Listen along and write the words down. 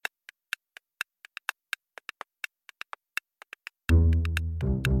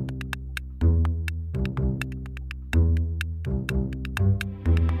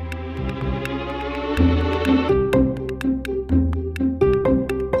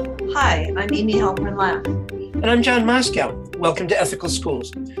Hi, I'm Amy Halpern Laff. And I'm John Moscow. Welcome to Ethical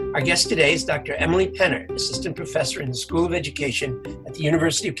Schools. Our guest today is Dr. Emily Penner, Assistant Professor in the School of Education at the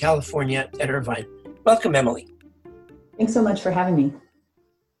University of California at Irvine. Welcome, Emily. Thanks so much for having me.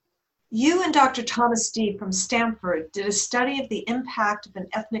 You and Dr. Thomas Dee from Stanford did a study of the impact of an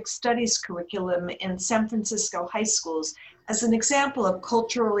ethnic studies curriculum in San Francisco high schools as an example of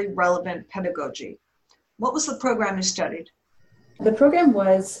culturally relevant pedagogy. What was the program you studied? The program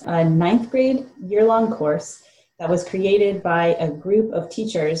was a ninth grade year-long course that was created by a group of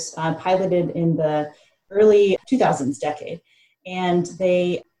teachers piloted in the early 2000s decade. And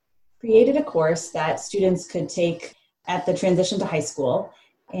they created a course that students could take at the transition to high school.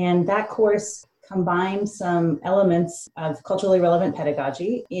 And that course combined some elements of culturally relevant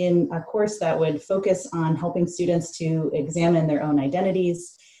pedagogy in a course that would focus on helping students to examine their own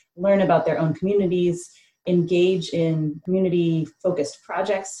identities, learn about their own communities, engage in community-focused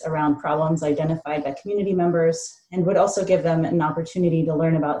projects around problems identified by community members, and would also give them an opportunity to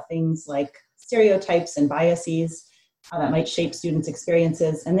learn about things like stereotypes and biases, how that might shape students'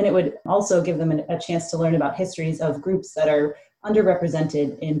 experiences. And then it would also give them a chance to learn about histories of groups that are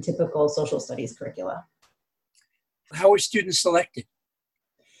underrepresented in typical social studies curricula. How were students selected?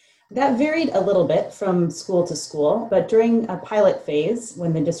 That varied a little bit from school to school, but during a pilot phase,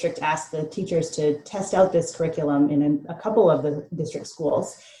 when the district asked the teachers to test out this curriculum in a couple of the district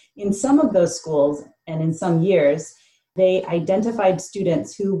schools, in some of those schools and in some years, they identified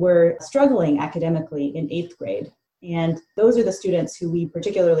students who were struggling academically in 8th grade. And those are the students who we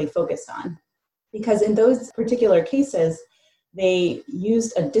particularly focused on, because in those particular cases, they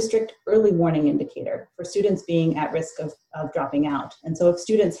used a district early warning indicator for students being at risk of dropping out. And so if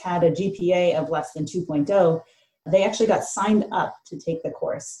students had a GPA of less than 2.0, they actually got signed up to take the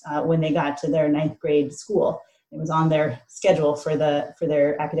course when they got to their 9th grade school. It was on their schedule for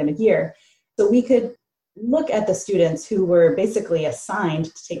their academic year. So we could look at the students who were basically assigned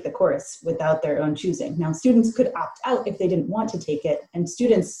to take the course without their own choosing. Now, students could opt out if they didn't want to take it, and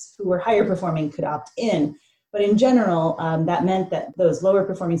students who were higher performing could opt in. But in general, that meant that those lower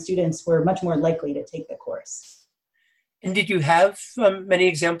performing students were much more likely to take the course. And did you have many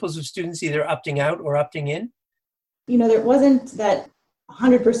examples of students either opting out or opting in? You know, there wasn't that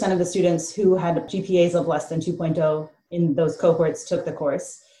 100% of the students who had GPAs of less than 2.0 in those cohorts took the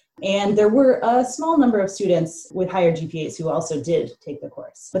course. And there were a small number of students with higher GPAs who also did take the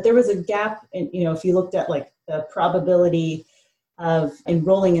course. But there was a gap in, if you looked at like the probability of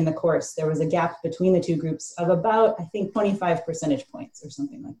enrolling in the course, there was a gap between the two groups of about, I think, 25 percentage points or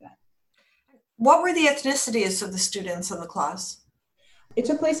something like that. What were the ethnicities of the students in the class? It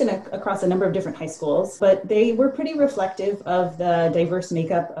took place across a number of different high schools, but they were pretty reflective of the diverse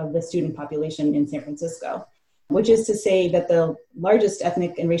makeup of the student population in San Francisco, which is to say that the largest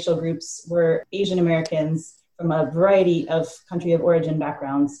ethnic and racial groups were Asian Americans from a variety of country of origin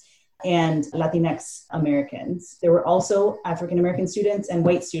backgrounds, and Latinx Americans. There were also African American students and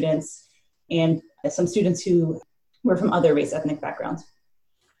white students, and some students who were from other race ethnic backgrounds.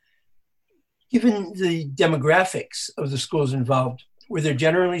 Given the demographics of the schools involved, were there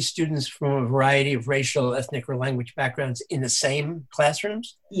generally students from a variety of racial, ethnic, or language backgrounds in the same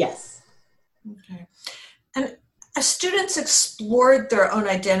classrooms? Yes. Okay. And as students explored their own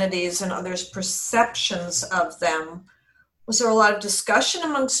identities and others' perceptions of them, was there a lot of discussion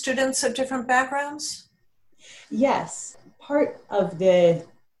among students of different backgrounds? Yes. Part of the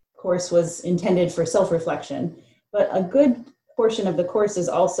course was intended for self-reflection, but a good portion of the course is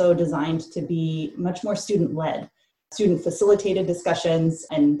also designed to be much more student-led, student-facilitated discussions,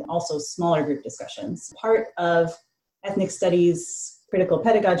 and also smaller group discussions. Part of ethnic studies critical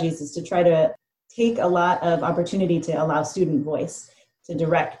pedagogies is to try to take a lot of opportunity to allow student voice to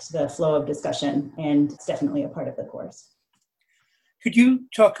direct the flow of discussion, and it's definitely a part of the course. Could you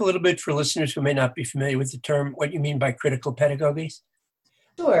talk a little bit for listeners who may not be familiar with the term, what you mean by critical pedagogies?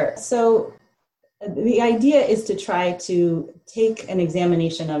 Sure. So the idea is to try to take an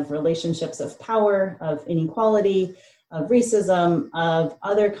examination of relationships of power, of inequality, of racism, of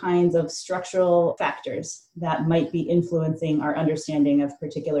other kinds of structural factors that might be influencing our understanding of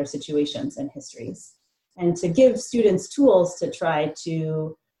particular situations and histories, and to give students tools to try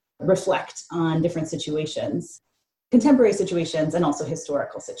to reflect on different situations, contemporary situations and also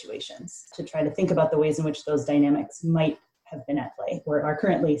historical situations, to try to think about the ways in which those dynamics might have been at play or are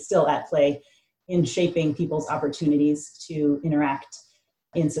currently still at play in shaping people's opportunities to interact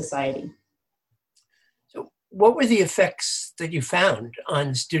in society. So what were the effects that you found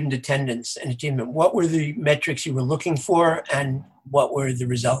on student attendance and achievement? What were the metrics you were looking for, and what were the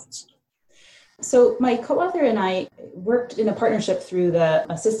results? So my co-author and I worked in a partnership through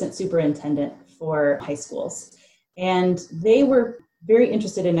the assistant superintendent for high schools. And they were very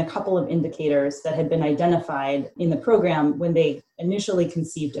interested in a couple of indicators that had been identified in the program when they initially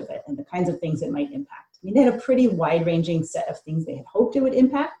conceived of it and the kinds of things it might impact. I mean, they had a pretty wide-ranging set of things they had hoped it would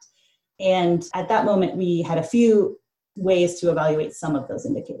impact. And at that moment, we had a few ways to evaluate some of those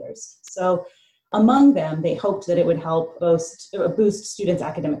indicators. So among them, they hoped that it would help boost students'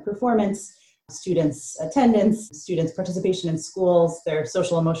 academic performance, students' attendance, students' participation in schools, their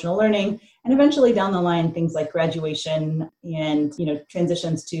social emotional learning, and eventually down the line, things like graduation and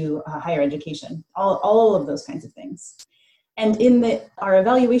transitions to higher education, all of those kinds of things. And in our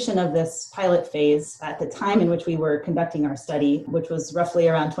evaluation of this pilot phase at the time in which we were conducting our study, which was roughly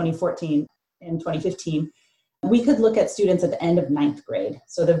around 2014 and 2015, we could look at students at the end of 9th grade,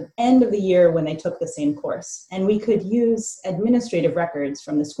 so the end of the year when they took the same course. And we could use administrative records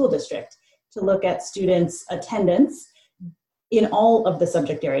from the school district to look at students' attendance in all of the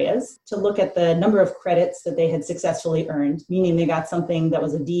subject areas, to look at the number of credits that they had successfully earned, meaning they got something that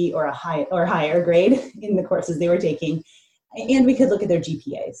was a D or a higher grade in the courses they were taking, and we could look at their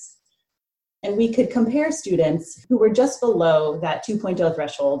GPAs. And we could compare students who were just below that 2.0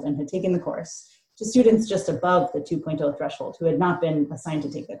 threshold and had taken the course to students just above the 2.0 threshold who had not been assigned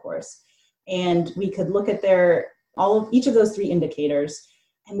to take the course. And we could look at each of those three indicators.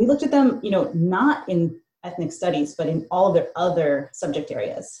 And we looked at them, not in ethnic studies, but in all of their other subject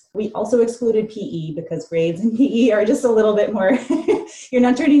areas. We also excluded PE because grades in PE are just a little bit more, you're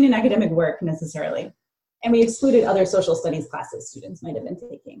not turning in academic work necessarily. And we excluded other social studies classes students might have been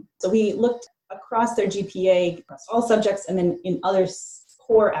taking. So we looked across their GPA, across all subjects, and then in other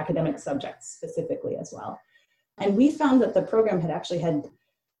core academic subjects specifically as well. And we found that the program had actually had,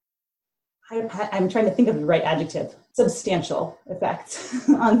 I'm trying to think of the right adjective, substantial effects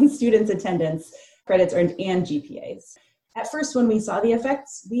on students' attendance, credits earned, and GPAs. At first, when we saw the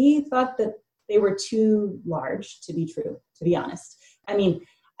effects, we thought that they were too large to be true, to be honest. I mean,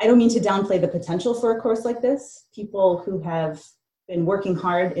 I don't mean to downplay the potential for a course like this. People who have been working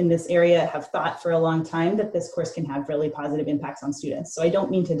hard in this area have thought for a long time that this course can have really positive impacts on students. So I don't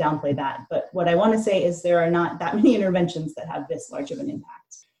mean to downplay that. But what I want to say is there are not that many interventions that have this large of an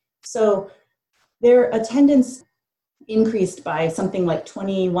impact. So their attendance increased by something like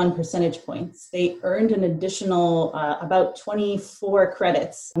 21 percentage points. They earned an additional about 24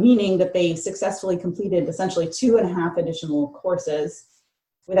 credits, meaning that they successfully completed essentially 2.5 additional courses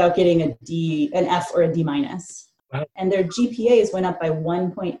without getting an F or a D minus. Wow. And their GPAs went up by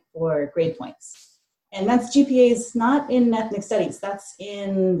 1.4 grade points. And that's GPAs not in ethnic studies, that's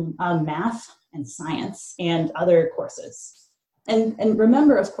in math and science and other courses. And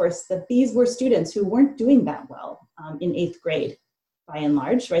remember, of course, that these were students who weren't doing that well in 8th grade, by and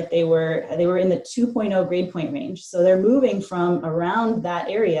large, right? They were in the 2.0 grade point range. So they're moving from around that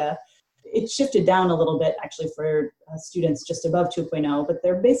area. It shifted down a little bit, actually, for students just above 2.0, but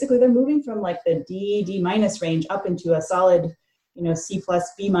they're moving from like the D minus range up into a solid, C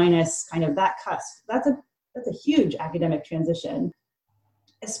plus, B minus, kind of that cusp. That's a huge academic transition,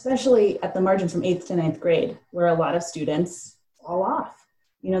 especially at the margin from 8th to 9th grade, where a lot of students fall off.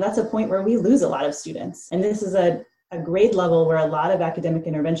 That's a point where we lose a lot of students. And this is a grade level where a lot of academic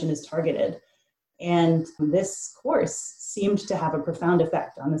intervention is targeted. And this course seemed to have a profound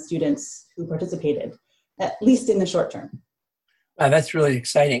effect on the students who participated, at least in the short term. Wow, that's really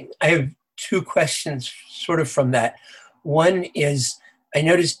exciting. I have two questions sort of from that. One is, I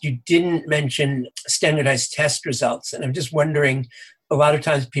noticed you didn't mention standardized test results. And I'm just wondering, a lot of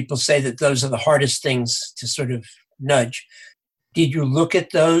times people say that those are the hardest things to sort of nudge. Did you look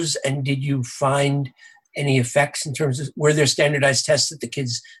at those and did you find any effects in terms of, were there standardized tests that the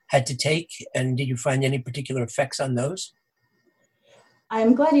kids had to take? And did you find any particular effects on those?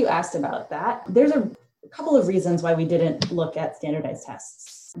 I'm glad you asked about that. There's a couple of reasons why we didn't look at standardized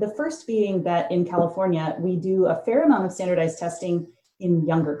tests. The first being that in California, we do a fair amount of standardized testing in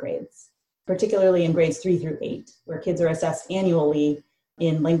younger grades, particularly in grades 3 through 8, where kids are assessed annually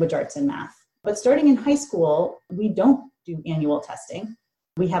in language arts and math. But starting in high school, we don't do annual testing.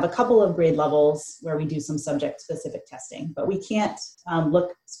 We have a couple of grade levels where we do some subject-specific testing, but we can't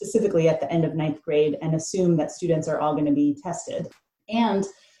look specifically at the end of 9th grade and assume that students are all going to be tested. And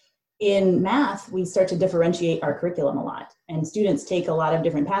in math, we start to differentiate our curriculum a lot, and students take a lot of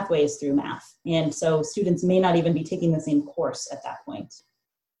different pathways through math. And so students may not even be taking the same course at that point.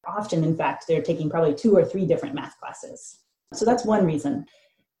 Often, in fact, they're taking probably 2 or 3 different math classes. So that's one reason.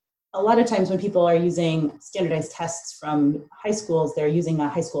 A lot of times when people are using standardized tests from high schools, they're using a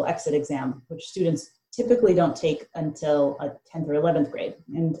high school exit exam, which students typically don't take until a 10th or 11th grade.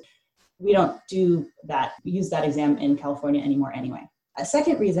 And we don't use that exam in California anymore anyway. A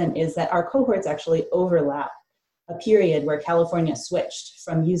second reason is that our cohorts actually overlap a period where California switched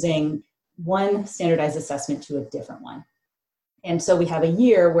from using one standardized assessment to a different one. And so we have a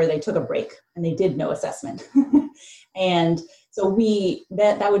year where they took a break and they did no assessment. And so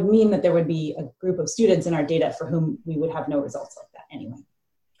that would mean that there would be a group of students in our data for whom we would have no results like that anyway.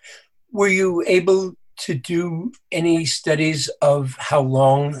 Were you able to do any studies of how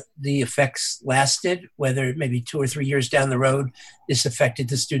long the effects lasted, whether maybe 2 or 3 years down the road this affected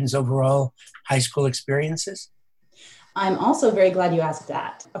the students' overall high school experiences? I'm also very glad you asked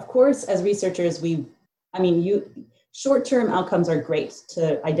that. Of course, as researchers, short-term outcomes are great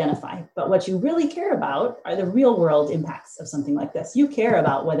to identify, but what you really care about are the real-world impacts of something like this. You care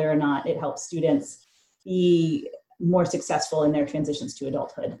about whether or not it helps students be more successful in their transitions to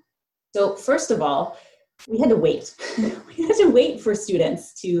adulthood. So first of all, we had to wait. We had to wait for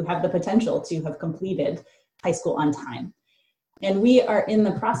students to have the potential to have completed high school on time. And we are in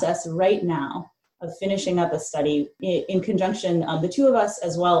the process right now of finishing up a study in conjunction, the two of us,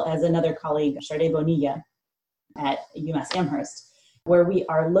 as well as another colleague, Charday Bonilla, at UMass Amherst, where we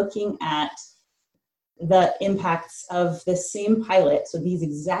are looking at the impacts of the same pilot, so these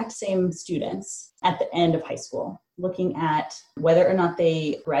exact same students at the end of high school, looking at whether or not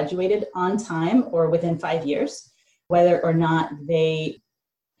they graduated on time or within 5 years, whether or not they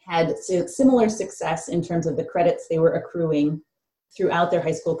had similar success in terms of the credits they were accruing throughout their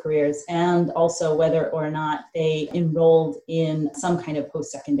high school careers, and also whether or not they enrolled in some kind of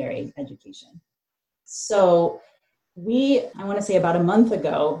post-secondary education. So I want to say about a month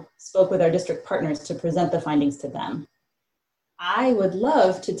ago, spoke with our district partners to present the findings to them. I would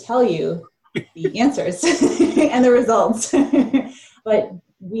love to tell you the answers and the results, but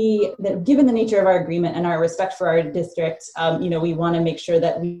given the nature of our agreement and our respect for our district, we want to make sure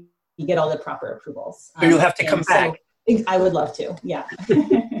that we get all the proper approvals. So you'll have to come back. I would love to, yeah.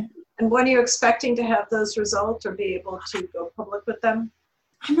 And when are you expecting to have those results or be able to go public with them?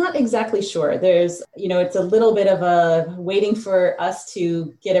 I'm not exactly sure. There's, it's a little bit of a waiting for us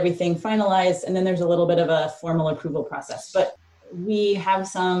to get everything finalized, and then there's a little bit of a formal approval process. But we have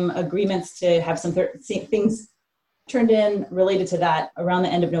some agreements to have some things turned in related to that around the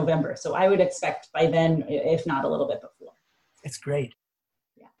end of November. So I would expect by then, if not a little bit before. It's great.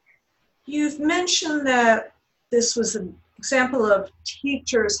 Yeah. You've mentioned that this was an example of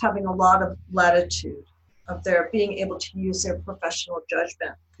teachers having a lot of latitude of their being able to use their professional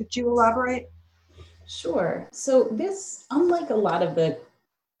judgment. Could you elaborate? Sure. So this, unlike a lot of the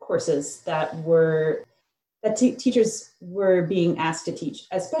courses that teachers were being asked to teach,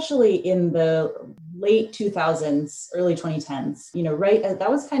 especially in the late 2000s, early 2010s, that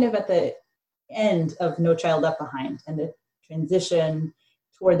was kind of at the end of No Child Left Behind and the transition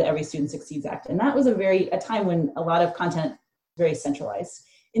toward the Every Student Succeeds Act. And that was a time when a lot of content was very centralized.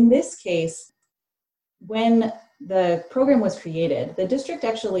 In this case, when the program was created, the district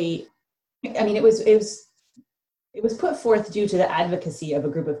actually, it was put forth due to the advocacy of a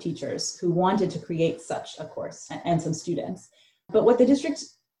group of teachers who wanted to create such a course and some students. But what the district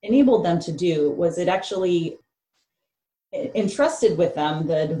enabled them to do was it actually entrusted with them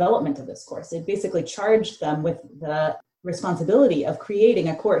the development of this course. It basically charged them with the responsibility of creating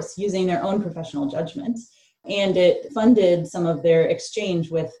a course using their own professional judgment. And it funded some of their exchange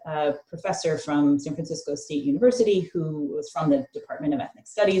with a professor from San Francisco State University who was from the Department of Ethnic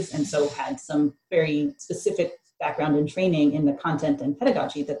Studies, and so had some very specific background and training in the content and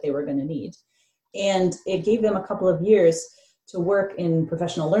pedagogy that they were going to need. And it gave them a couple of years to work in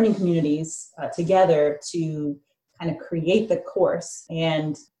professional learning communities together to kind of create the course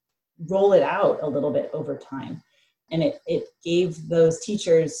and roll it out a little bit over time. And it gave those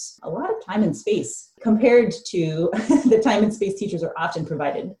teachers a lot of time and space compared to the time and space teachers are often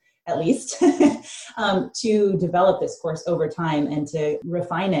provided, at least, to develop this course over time and to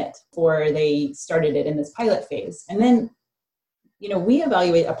refine it before they started it in this pilot phase. And then, we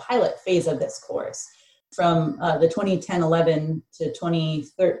evaluate a pilot phase of this course from the 2010-11 to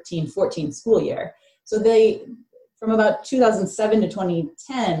 2013-14 school year. So from about 2007 to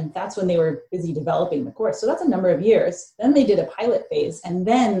 2010, that's when they were busy developing the course. So that's a number of years. Then they did a pilot phase. And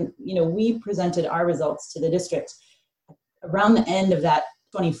then, we presented our results to the district around the end of that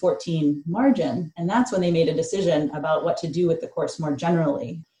 2014 margin. And that's when they made a decision about what to do with the course more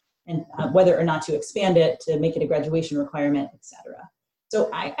generally and whether or not to expand it, to make it a graduation requirement, et cetera.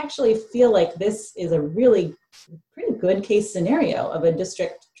 So I actually feel like this is a really pretty good case scenario of a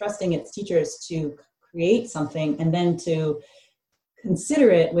district trusting its teachers to create something and then to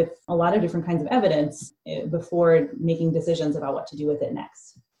consider it with a lot of different kinds of evidence before making decisions about what to do with it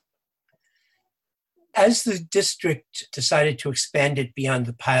next. As the district decided to expand it beyond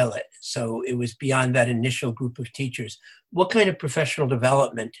the pilot, so it was beyond that initial group of teachers, what kind of professional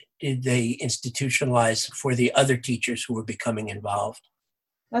development did they institutionalize for the other teachers who were becoming involved?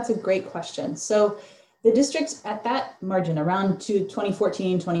 That's a great question. So the district at that margin, around to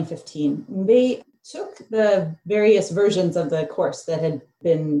 2014, 2015, they took the various versions of the course that had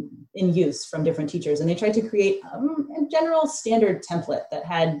been in use from different teachers, and they tried to create a general standard template that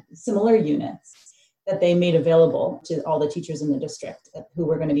had similar units that they made available to all the teachers in the district who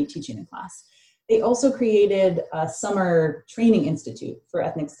were going to be teaching in class. They also created a summer training institute for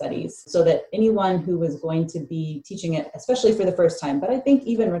ethnic studies so that anyone who was going to be teaching it, especially for the first time, but I think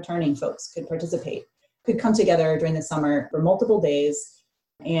even returning folks could participate, could come together during the summer for multiple days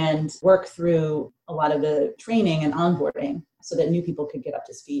and work through a lot of the training and onboarding so that new people could get up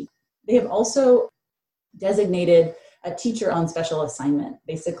to speed. They have also designated a teacher on special assignment,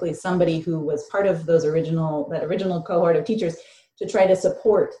 basically somebody who was part of that original cohort of teachers to try to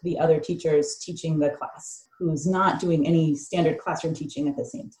support the other teachers teaching the class, who's not doing any standard classroom teaching at the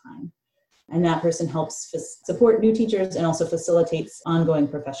same time. And that person helps support new teachers and also facilitates ongoing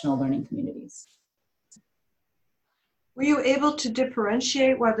professional learning communities. Were you able to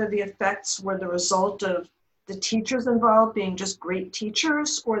differentiate whether the effects were the result of the teachers involved being just great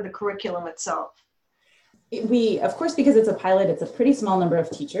teachers or the curriculum itself? We, of course, because it's a pilot, it's a pretty small number of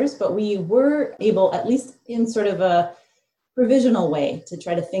teachers, but we were able, at least in sort of a provisional way, to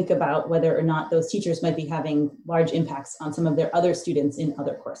try to think about whether or not those teachers might be having large impacts on some of their other students in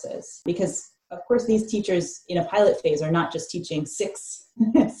other courses. Because, of course, these teachers in a pilot phase are not just teaching 6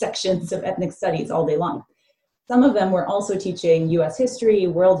 sections of ethnic studies all day long. Some of them were also teaching US history,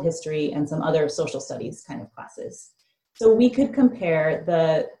 world history, and some other social studies kind of classes. So we could compare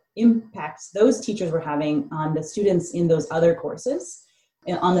the impacts those teachers were having on the students in those other courses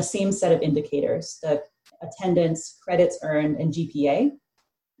on the same set of indicators, the attendance, credits earned, and GPA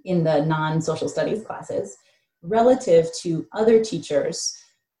in the non-social studies classes, relative to other teachers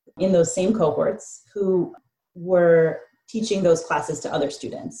in those same cohorts who were teaching those classes to other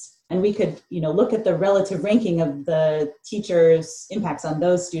students. And we could, look at the relative ranking of the teachers' impacts on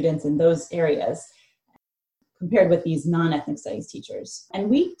those students in those areas compared with these non-ethnic studies teachers. And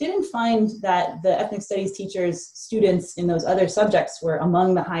we didn't find that the ethnic studies teachers' students in those other subjects were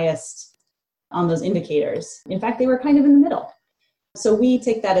among the highest on those indicators. In fact, they were kind of in the middle. So we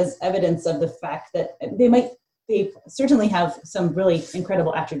take that as evidence of the fact that they certainly have some really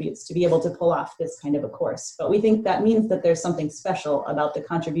incredible attributes to be able to pull off this kind of a course. But we think that means that there's something special about the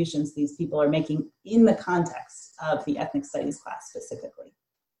contributions these people are making in the context of the ethnic studies class specifically.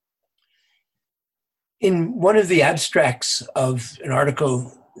 In one of the abstracts of an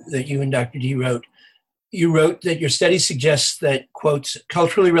article that you and Dr. D wrote, you wrote that your study suggests that, quotes,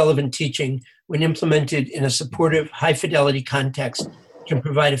 culturally relevant teaching, when implemented in a supportive, high-fidelity context, can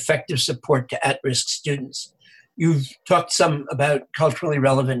provide effective support to at-risk students. You've talked some about culturally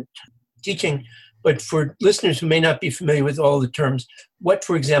relevant teaching, but for listeners who may not be familiar with all the terms, what,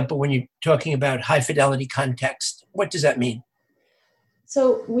 for example, when you're talking about high-fidelity context, what does that mean?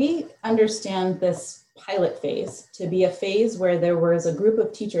 So we understand this pilot phase to be a phase where there was a group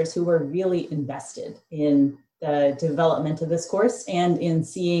of teachers who were really invested in the development of this course and in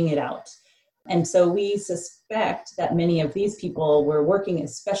seeing it out. And so we suspect that many of these people were working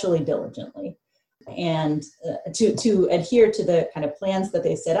especially diligently and to adhere to the kind of plans that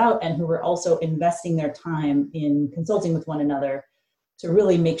they set out, and who were also investing their time in consulting with one another to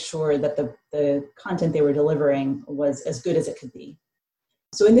really make sure that the content they were delivering was as good as it could be.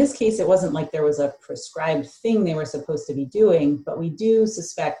 So in this case, it wasn't like there was a prescribed thing they were supposed to be doing, but we do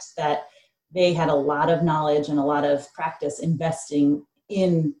suspect that they had a lot of knowledge and a lot of practice investing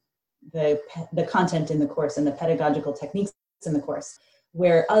in the content in the course and the pedagogical techniques in the course,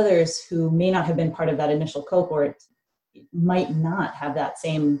 where others who may not have been part of that initial cohort might not have that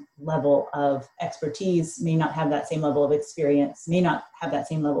same level of expertise, may not have that same level of experience, may not have that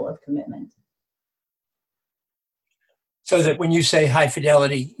same level of commitment. So that when you say high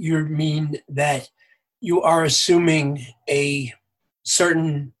fidelity, you mean that you are assuming a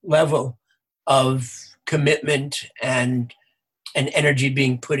certain level of commitment and energy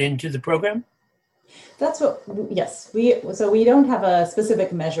being put into the program? Yes. So we don't have a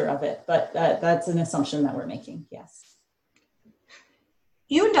specific measure of it, but that's an assumption that we're making, yes.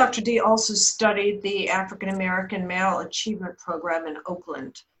 You and Dr. D also studied the African American Male Achievement Program in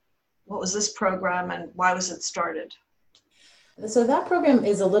Oakland. What was this program and why was it started? So that program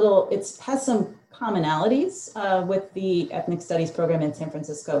is has some commonalities with the Ethnic Studies program in San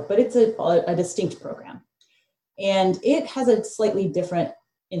Francisco, but it's a distinct program. And it has a slightly different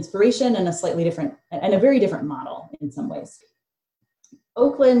inspiration and a very different model in some ways.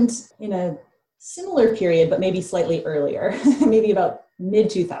 Oakland, in a similar period, but maybe slightly earlier, maybe about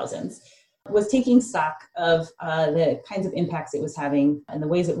mid-2000s, was taking stock of the kinds of impacts it was having and the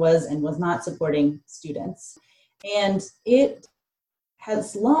ways it was and was not supporting students. And it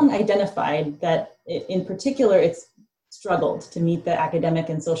has long identified that in particular, it's struggled to meet the academic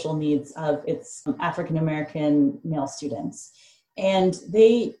and social needs of its African-American male students. And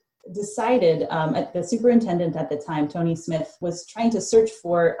they decided, the superintendent at the time, Tony Smith, was trying to search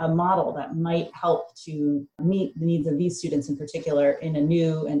for a model that might help to meet the needs of these students in particular in a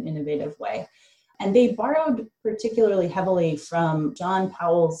new and innovative way. And they borrowed particularly heavily from John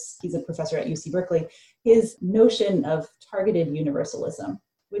Powell's, he's a professor at UC Berkeley, his notion of targeted universalism,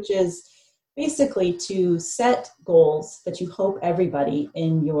 which is basically to set goals that you hope everybody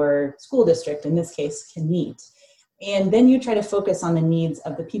in your school district, in this case, can meet. And then you try to focus on the needs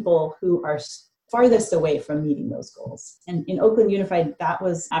of the people who are farthest away from meeting those goals. And in Oakland Unified, that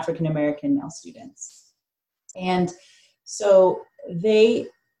was African-American male students. And so they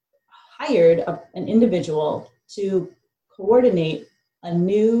hired an individual to coordinate a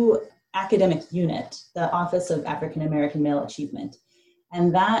new academic unit, the Office of African-American Male Achievement.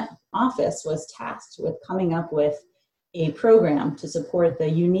 And that office was tasked with coming up with a program to support the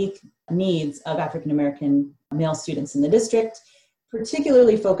unique needs of African-American male students in the district,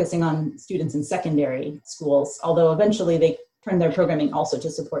 particularly focusing on students in secondary schools, although eventually they turned their programming also to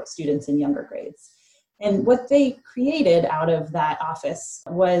support students in younger grades. And what they created out of that office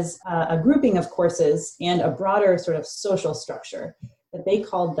was a grouping of courses and a broader sort of social structure that they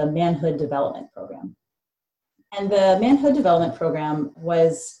called the Manhood Development Program. And the Manhood Development Program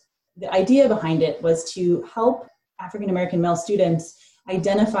the idea behind it was to help African-American male students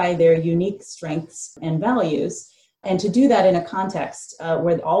identify their unique strengths and values, and to do that in a context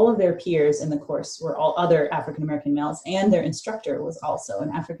where all of their peers in the course were all other African-American males, and their instructor was also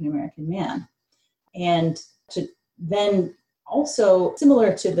an African-American man. And to then also,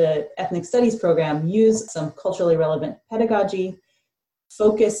 similar to the ethnic studies program, use some culturally relevant pedagogy,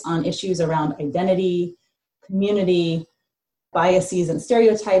 focus on issues around identity, community, biases and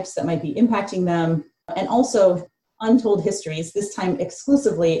stereotypes that might be impacting them, and also untold histories, this time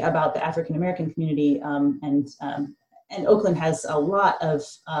exclusively about the African-American community. And Oakland has a lot of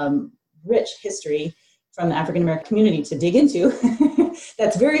rich history from the African-American community to dig into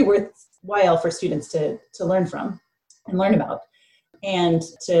that's very worthwhile for students to learn from and learn about, and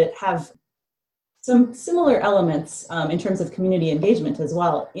to have some similar elements in terms of community engagement as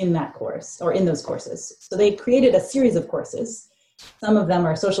well in that course, or in those courses. So they created a series of courses. Some of them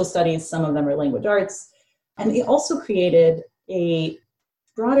are social studies, some of them are language arts. And they also created a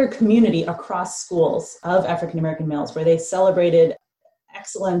broader community across schools of African-American males where they celebrated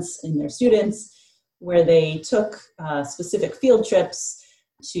excellence in their students, where they took specific field trips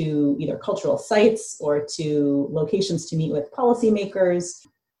to either cultural sites or to locations to meet with policymakers.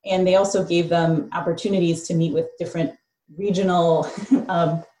 And they also gave them opportunities to meet with different regional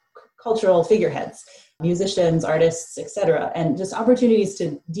cultural figureheads, musicians, artists, etc., and just opportunities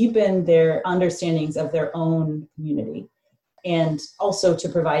to deepen their understandings of their own community, and also to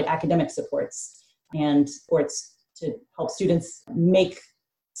provide academic supports and supports to help students make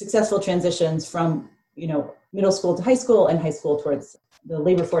successful transitions from, middle school to high school and high school towards the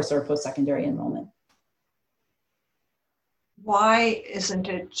labor force or post-secondary enrollment. Why isn't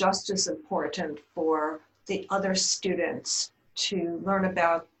it just as important for the other students to learn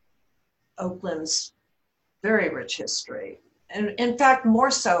about Oakland's very rich history? And in fact,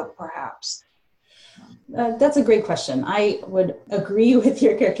 more so perhaps. That's a great question. I would agree with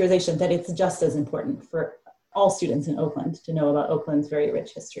your characterization that it's just as important for all students in Oakland to know about Oakland's very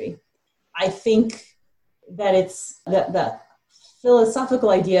rich history. I think that the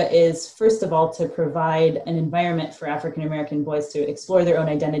philosophical idea is, first of all, to provide an environment for African-American boys to explore their own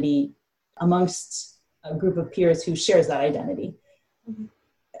identity amongst a group of peers who shares that identity. Mm-hmm.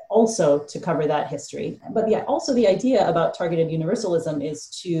 Also to cover that history. But also the idea about targeted universalism is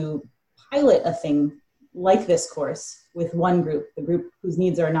to pilot a thing like this course with one group, the group whose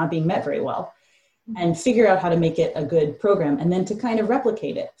needs are not being met very well, and figure out how to make it a good program, and then to kind of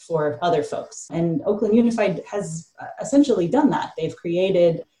replicate it for other folks. And Oakland Unified has essentially done that. They've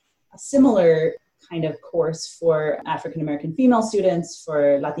created a similar kind of course for African-American female students,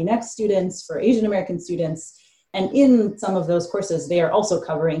 for Latinx students, for Asian American students. And in some of those courses, they are also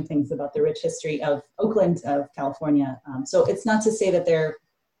covering things about the rich history of Oakland, of California. So it's not to say that they're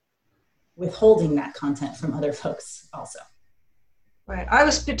withholding that content from other folks also. Right. I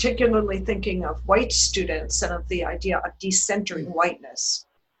was particularly thinking of white students and of the idea of decentering whiteness.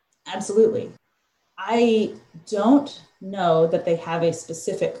 Absolutely. I don't know that they have a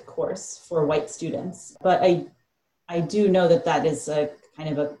specific course for white students, but I do know that that is a kind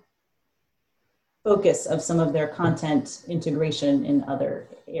of a focus of some of their content integration in other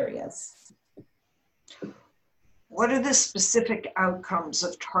areas. What are the specific outcomes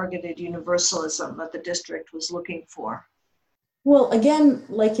of targeted universalism that the district was looking for? Well, again,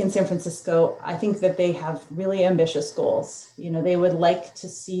 like in San Francisco, I think that they have really ambitious goals. You know, they would like to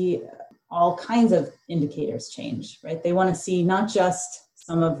see all kinds of indicators change, right? They want to see not just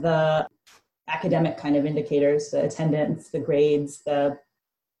some of the academic kind of indicators, the attendance, the grades, the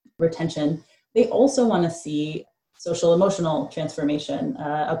retention. They also want to see social emotional transformation,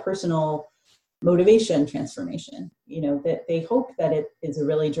 a personal motivation transformation. You know, that they hope that it is a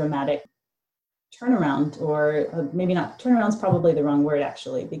really dramatic turnaround, or maybe not turnaround is probably the wrong word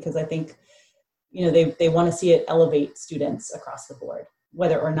actually, because I think, you know, they want to see it elevate students across the board,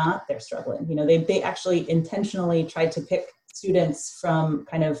 whether or not they're struggling. You know, they actually intentionally tried to pick students from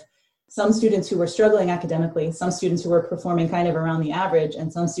kind of some students who were struggling academically, some students who were performing kind of around the average,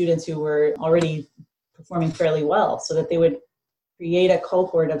 and some students who were already performing fairly well, so that they would create a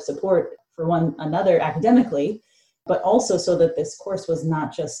cohort of support for one another academically, but also so that this course was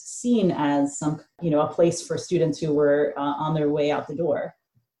not just seen as some, you know, a place for students who were on their way out the door.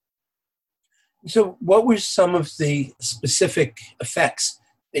 So what were some of the specific effects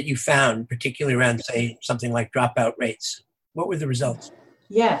that you found, particularly around, say, something like dropout rates? What were the results?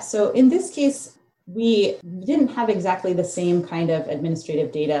 Yeah, so in this case, we didn't have exactly the same kind of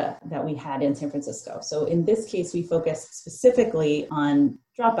administrative data that we had in San Francisco. So in this case, we focused specifically on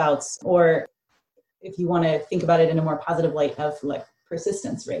dropouts, or if you want to think about it in a more positive light, of like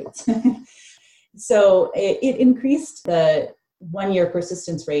persistence rates. So it increased the one-year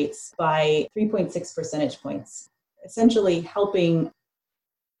persistence rates by 3.6 percentage points, essentially helping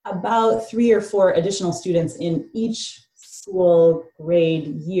about 3 or 4 additional students in each school grade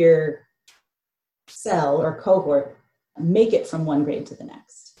year cell or cohort make it from one grade to the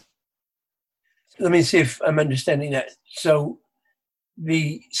next. Let me see if I'm understanding that. So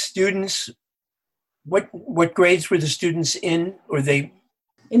the students, what grades were the students in, or they?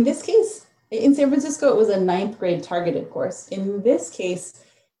 In this case, in San Francisco, it was a 9th grade targeted course. In this case,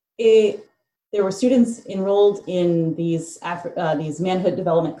 there were students enrolled in these manhood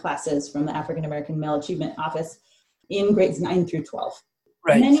development classes from the African American Male Achievement Office in grades 9 through 12.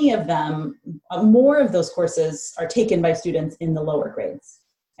 Right. Many of them, more of those courses are taken by students in the lower grades.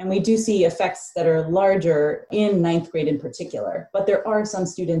 And we do see effects that are larger in 9th grade in particular, but there are some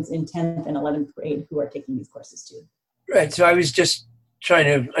students in 10th and 11th grade who are taking these courses too. Right, so I was just trying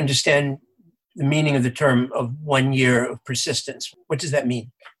to understand the meaning of the term of 1 year of persistence. What does that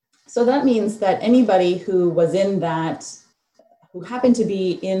mean? So that means that anybody who was in that, who happened to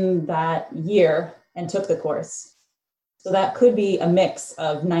be in that year and took the course, so that could be a mix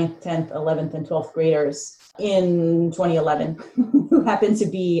of 9th, 10th, 11th, and 12th graders in 2011 who happened to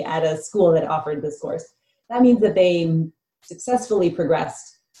be at a school that offered this course. That means that they successfully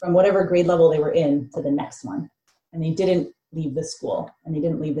progressed from whatever grade level they were in to the next one. And they didn't leave the school, and they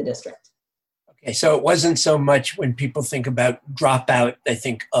didn't leave the district. Okay, so it wasn't so much when people think about dropout, they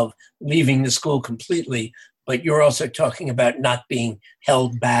think of leaving the school completely, but you're also talking about not being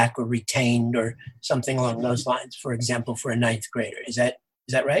held back or retained or something along those lines, for example, for a 9th grader. Is that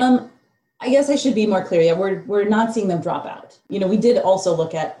right? I guess I should be more clear. Yeah, we're not seeing them drop out. You know, we did also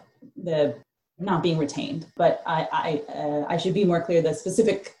look at the not being retained, but I should be more clear. The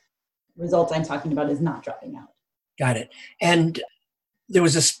specific results I'm talking about is not dropping out. Got it. And there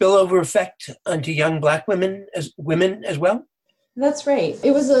was a spillover effect onto young Black women as well? That's right.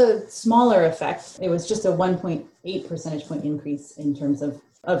 It was a smaller effect. It was just a 1.8 percentage point increase in terms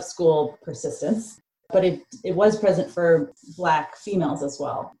of school persistence, but it was present for Black females as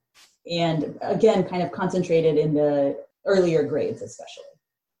well. And again, kind of concentrated in the earlier grades especially.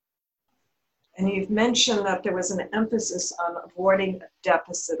 And you've mentioned that there was an emphasis on avoiding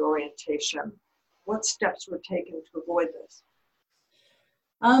deficit orientation. What steps were taken to avoid this?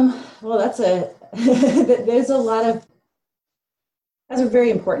 Well, that's a a very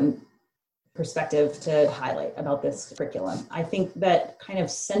important perspective to highlight about this curriculum. I think that kind of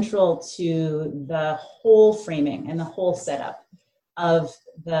central to the whole framing and the whole setup of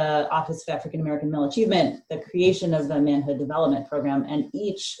the Office of African American Male Achievement, the creation of the Manhood Development Program, and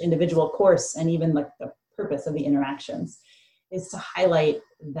each individual course, and even like the purpose of the interactions, is to highlight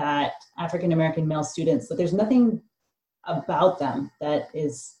that African American male students, that there's nothing about them that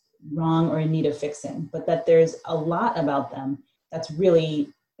is wrong or in need of fixing, but that there's a lot about them that's really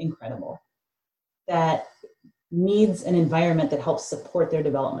incredible. That needs an environment that helps support their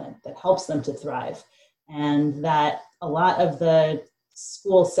development, that helps them to thrive. And that a lot of the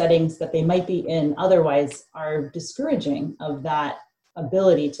school settings that they might be in otherwise are discouraging of that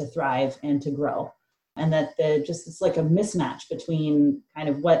ability to thrive and to grow. And that it's like a mismatch between kind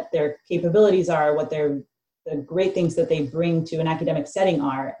of what their capabilities are, what the great things that they bring to an academic setting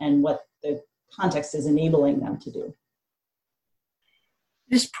are, and what the context is enabling them to do.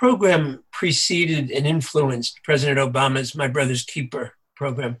 This program preceded and influenced President Obama's My Brother's Keeper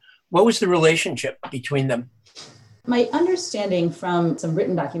program. What was the relationship between them? My understanding from some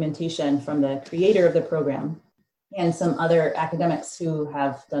written documentation from the creator of the program and some other academics who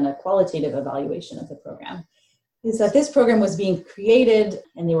have done a qualitative evaluation of the program is that this program was being created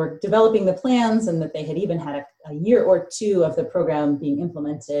and they were developing the plans, and that they had even had a year or two of the program being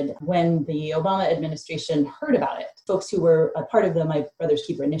implemented when the Obama administration heard about it. Folks who were a part of the My Brother's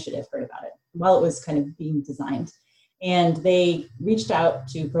Keeper initiative heard about it while it was kind of being designed. And they reached out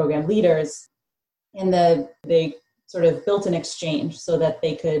to program leaders, and they sort of built an exchange so that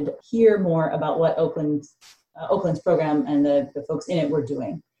they could hear more about what Oakland's program and the folks in it were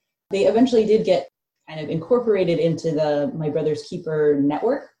doing. They eventually did get kind of incorporated into the My Brother's Keeper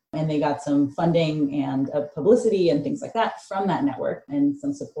network, and they got some funding and publicity and things like that from that network and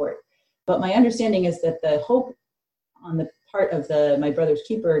some support. But my understanding is that the hope on the part of the My Brother's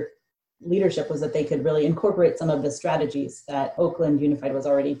Keeper leadership was that they could really incorporate some of the strategies that Oakland Unified was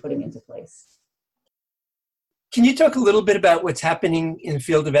already putting into place. Can you talk a little bit about what's happening in the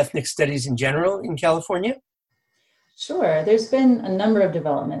field of ethnic studies in general in California? Sure. There's been a number of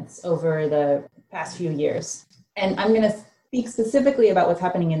developments over the past few years. And I'm going to speak specifically about what's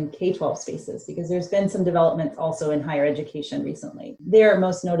happening in K-12 spaces, because there's been some developments also in higher education recently. There,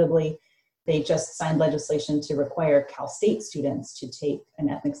 most notably, they just signed legislation to require Cal State students to take an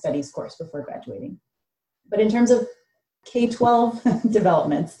ethnic studies course before graduating. But in terms of K-12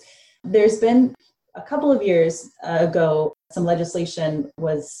 developments, there's been a couple of years ago, some legislation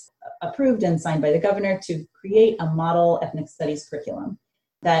was approved and signed by the governor to create a model ethnic studies curriculum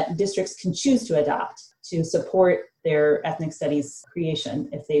that districts can choose to adopt to support their ethnic studies creation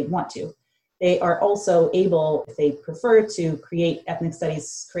if they want to. They are also able, if they prefer, to create ethnic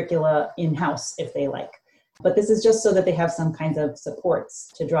studies curricula in-house if they like. But this is just so that they have some kinds of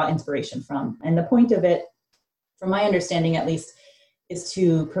supports to draw inspiration from. And the point of it, from my understanding at least, is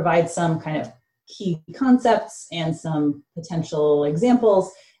to provide some kind of key concepts and some potential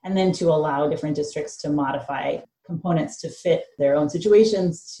examples, and then to allow different districts to modify components to fit their own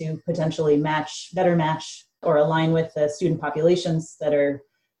situations, to potentially better match or align with the student populations that are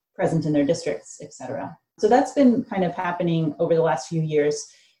present in their districts, et cetera. So that's been kind of happening over the last few years.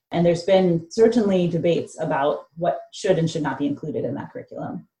 And there's been certainly debates about what should and should not be included in that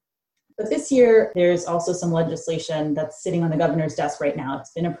curriculum. But this year, there's also some legislation that's sitting on the governor's desk right now.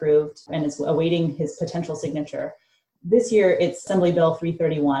 It's been approved and is awaiting his potential signature. This year, it's Assembly Bill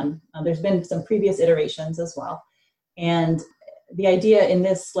 331. There's been some previous iterations as well. And the idea in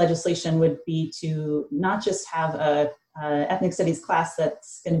this legislation would be to not just have a ethnic studies class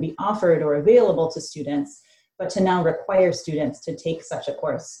that's going to be offered or available to students, but to now require students to take such a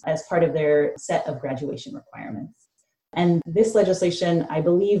course as part of their set of graduation requirements. And this legislation, I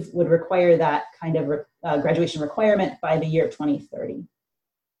believe, would require that kind of graduation requirement by the year 2030.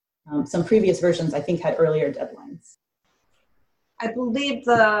 Some previous versions, I think, had earlier deadlines. I believe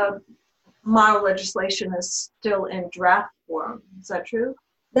the model legislation is still in draft form. Is that true?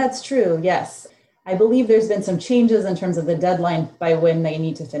 That's true, yes. I believe there's been some changes in terms of the deadline by when they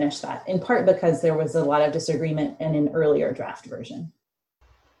need to finish that, in part because there was a lot of disagreement in an earlier draft version.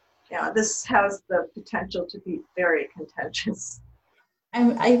 Yeah, this has the potential to be very contentious.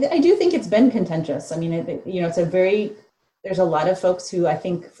 I do think it's been contentious. I mean, there's a lot of folks who I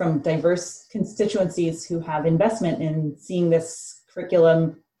think from diverse constituencies who have investment in seeing this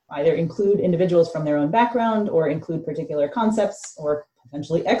curriculum either include individuals from their own background or include particular concepts or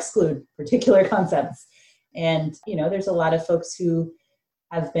potentially exclude particular concepts. And, there's a lot of folks who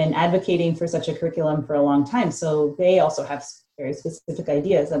have been advocating for such a curriculum for a long time. So they also have very specific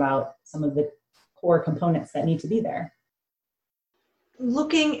ideas about some of the core components that need to be there.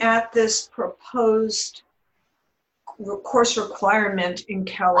 Looking at this proposed course requirement in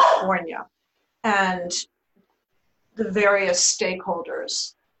California and the various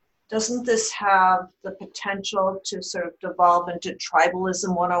stakeholders, doesn't this have the potential to sort of devolve into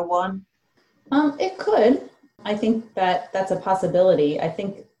tribalism 101? It could. I think that's a possibility. I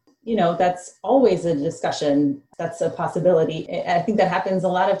think, that's always a discussion. That's a possibility. I think that happens a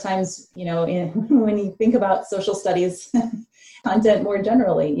lot of times, when you think about social studies content more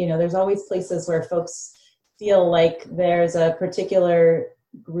generally. There's always places where folks feel like there's a particular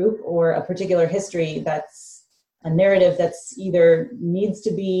group or a particular history that's a narrative that's either needs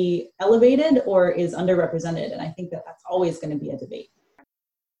to be elevated or is underrepresented. And I think that that's always going to be a debate.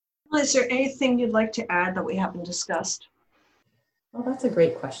 Is there anything you'd like to add that we haven't discussed? Well, that's a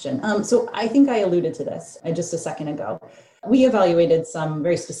great question. So I think I alluded to this just a second ago. We evaluated some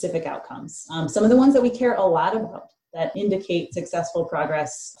very specific outcomes. Some of the ones that we care a lot about that indicate successful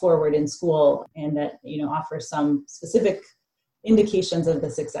progress forward in school and that, offer some specific indications of the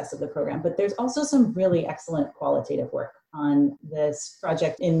success of the program. But there's also some really excellent qualitative work on this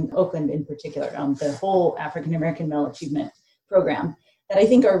project in Oakland in particular, the whole African American Male Achievement Program that I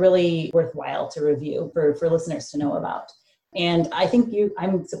think are really worthwhile to review for listeners to know about. And I think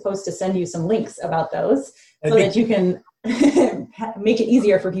I'm supposed to send you some links about those so that you can make it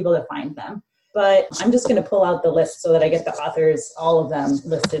easier for people to find them. But I'm just going to pull out the list so that I get the authors, all of them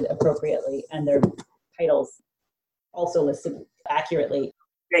listed appropriately and their titles also listed accurately.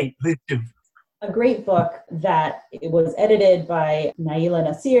 Great, please do. A great book that it was edited by Naila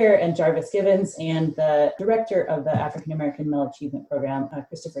Nasir and Jarvis Givens and the director of the African American Male Achievement Program,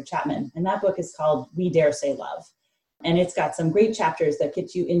 Christopher Chapman. And that book is called We Dare Say Love. And it's got some great chapters that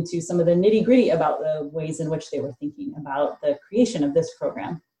get you into some of the nitty-gritty about the ways in which they were thinking about the creation of this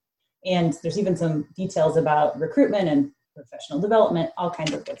program. And there's even some details about recruitment and professional development, all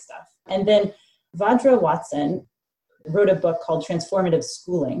kinds of good stuff. And then Vadra Watson wrote a book called Transformative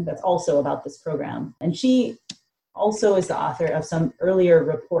Schooling that's also about this program. And she also is the author of some earlier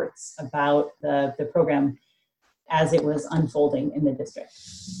reports about the program as it was unfolding in the district.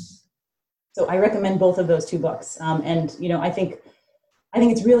 So I recommend both of those two books. And I think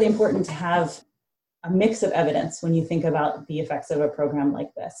it's really important to have a mix of evidence when you think about the effects of a program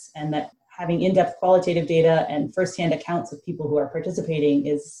like this, and that having in-depth qualitative data and firsthand accounts of people who are participating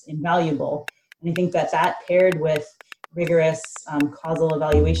is invaluable. And I think that paired with rigorous causal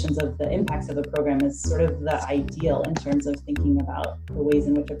evaluations of the impacts of a program is sort of the ideal in terms of thinking about the ways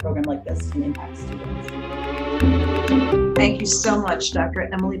in which a program like this can impact students. Thank you so much, Dr.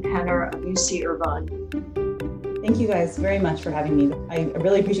 Emily Penner of UC Irvine. Thank you guys very much for having me. I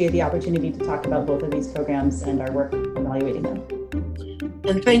really appreciate the opportunity to talk about both of these programs and our work evaluating them.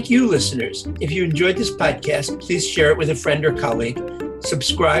 And thank you, listeners. If you enjoyed this podcast, please share it with a friend or colleague.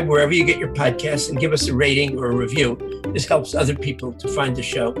 Subscribe wherever you get your podcasts and give us a rating or a review. This helps other people to find the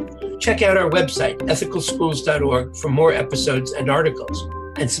show. Check out our website, ethicalschools.org, for more episodes and articles,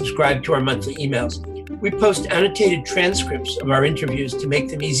 and subscribe to our monthly emails. We post annotated transcripts of our interviews to make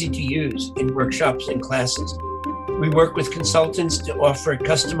them easy to use in workshops and classes. We work with consultants to offer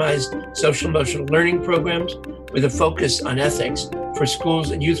customized social-emotional learning programs with a focus on ethics for schools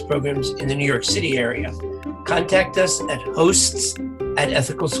and youth programs in the New York City area. Contact us at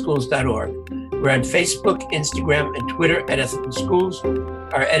hosts@ethicalschools.org. We're on Facebook, Instagram, and Twitter at Ethical Schools.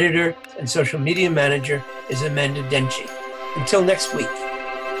 Our editor and social media manager is Amanda Denchi. Until next week.